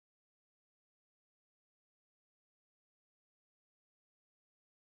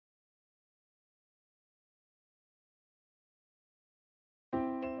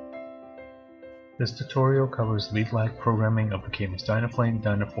This tutorial covers lead-lag programming of the Camus DynaFlame,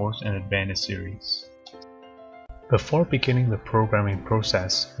 Dynaforce, and Advantus series. Before beginning the programming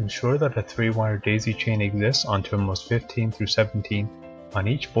process, ensure that a 3-wire daisy chain exists on terminals 15 through 17 on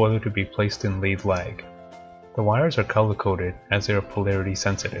each boiler to be placed in lead-lag. The wires are color-coded as they are polarity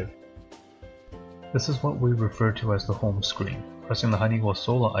sensitive. This is what we refer to as the home screen. Pressing the Honeywell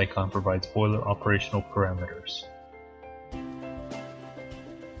Solar icon provides boiler operational parameters.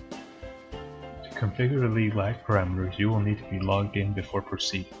 To configure the lead-lag parameters, you will need to be logged in before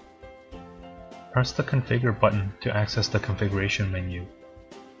proceeding. Press the Configure button to access the configuration menu.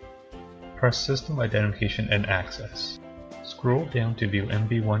 Press System Identification and Access. Scroll down to view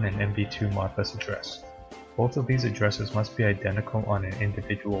MB1 and MB2 Modbus address. Both of these addresses must be identical on an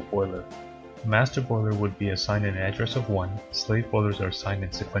individual boiler. The master boiler would be assigned an address of 1, slave boilers are assigned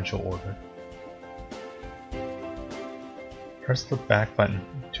in sequential order. Press the back button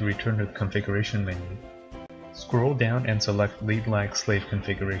to return to the configuration menu. Scroll down and select lead-lag slave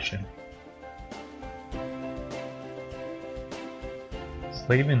configuration.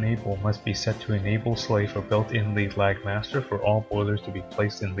 Slave enable must be set to enable slave for built-in lead-lag master for all boilers to be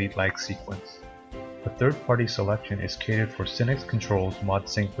placed in lead-lag sequence. The third-party selection is catered for Synix Controls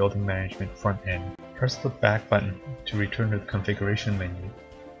ModSync Building Management front end. Press the back button to return to the configuration menu.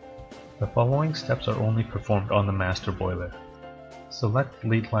 The following steps are only performed on the master boiler. Select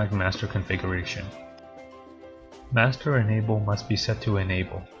lead-lag master configuration. Master enable must be set to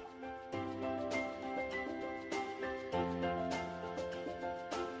enable.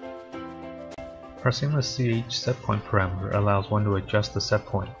 Pressing the CH setpoint parameter allows one to adjust the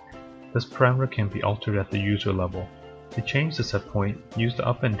setpoint. This parameter can be altered at the user level. To change the setpoint, use the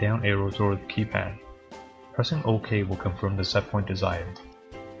up and down arrows or the keypad. Pressing OK will confirm the setpoint desired.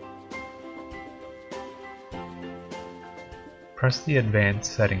 Press the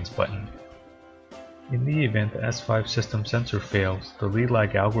Advanced Settings button. In the event the S5 system sensor fails, the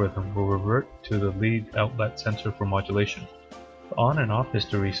lead-lag algorithm will revert to the lead outlet sensor for modulation. The on and off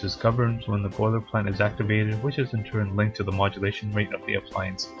hysteresis governs when the boiler plant is activated, which is in turn linked to the modulation rate of the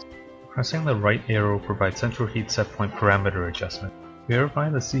appliances. Pressing the right arrow provides central heat setpoint parameter adjustment. Verify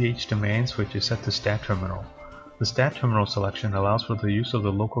the CH demand switch is set to stat terminal. The stat terminal selection allows for the use of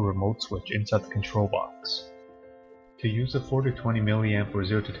the local remote switch inside the control box. To use the 4 to 20 mA or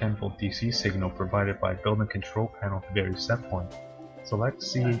 0 to 10 volt DC signal provided by building control panel to vary setpoint, select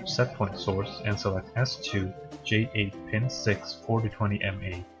CH setpoint source and select S2 J8 pin 6 4 to 20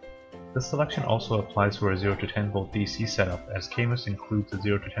 mA. This selection also applies for a 0 to 10 volt DC setup, as Camus includes a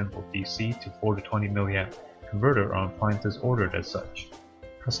 0 to 10 volt DC to 4 to 20 mA converter on appliances ordered as such.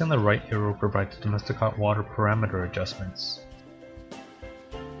 Pressing the right arrow provides domestic hot water parameter adjustments.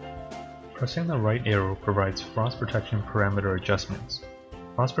 Pressing the right arrow provides frost protection parameter adjustments.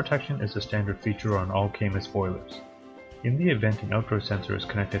 Frost protection is a standard feature on all Camus boilers. In the event an outdoor sensor is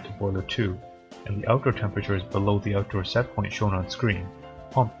connected to boiler 2, and the outdoor temperature is below the outdoor set point shown on screen,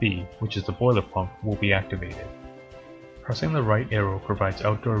 Pump B, which is the boiler pump, will be activated. Pressing the right arrow provides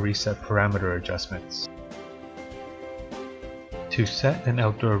outdoor reset parameter adjustments. To set an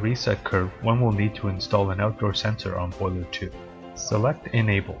outdoor reset curve, one will need to install an outdoor sensor on boiler 2. Select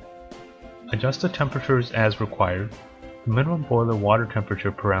Enable. Adjust the temperatures as required. The minimum boiler water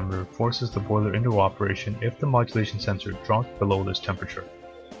temperature parameter forces the boiler into operation if the modulation sensor drops below this temperature.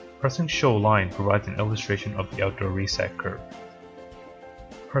 Pressing Show Line provides an illustration of the outdoor reset curve.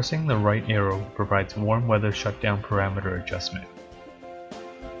 Pressing the right arrow provides warm weather shutdown parameter adjustment.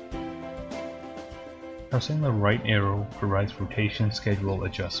 Pressing the right arrow provides rotation schedule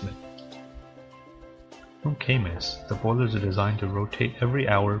adjustment. From Camus, the boilers are designed to rotate every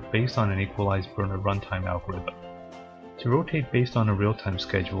hour based on an equalized burner runtime algorithm. To rotate based on a real-time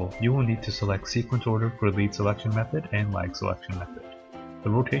schedule, you will need to select sequence order for lead selection method and lag selection method. The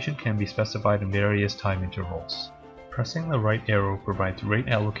rotation can be specified in various time intervals. Pressing the right arrow provides rate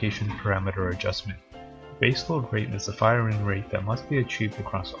allocation parameter adjustment. The baseload rate is the firing rate that must be achieved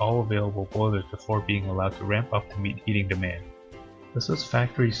across all available boilers before being allowed to ramp up to meet heating demand. This is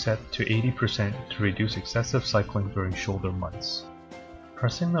factory set to 80% to reduce excessive cycling during shoulder months.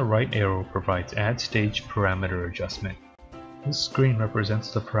 Pressing the right arrow provides Add Stage parameter adjustment. This screen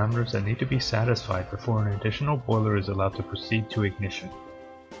represents the parameters that need to be satisfied before an additional boiler is allowed to proceed to ignition.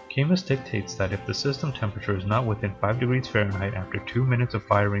 Camus dictates that if the system temperature is not within 5 degrees Fahrenheit after 2 minutes of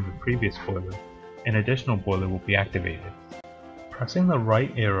firing the previous boiler, an additional boiler will be activated. Pressing the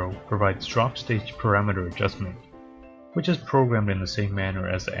right arrow provides Drop Stage parameter adjustment, which is programmed in the same manner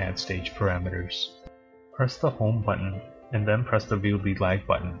as the Add Stage parameters. Press the Home button and then press the View Lead Lag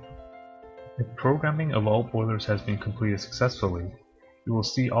button. If programming of all boilers has been completed successfully, You will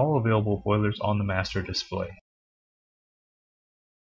see all available boilers on the master display.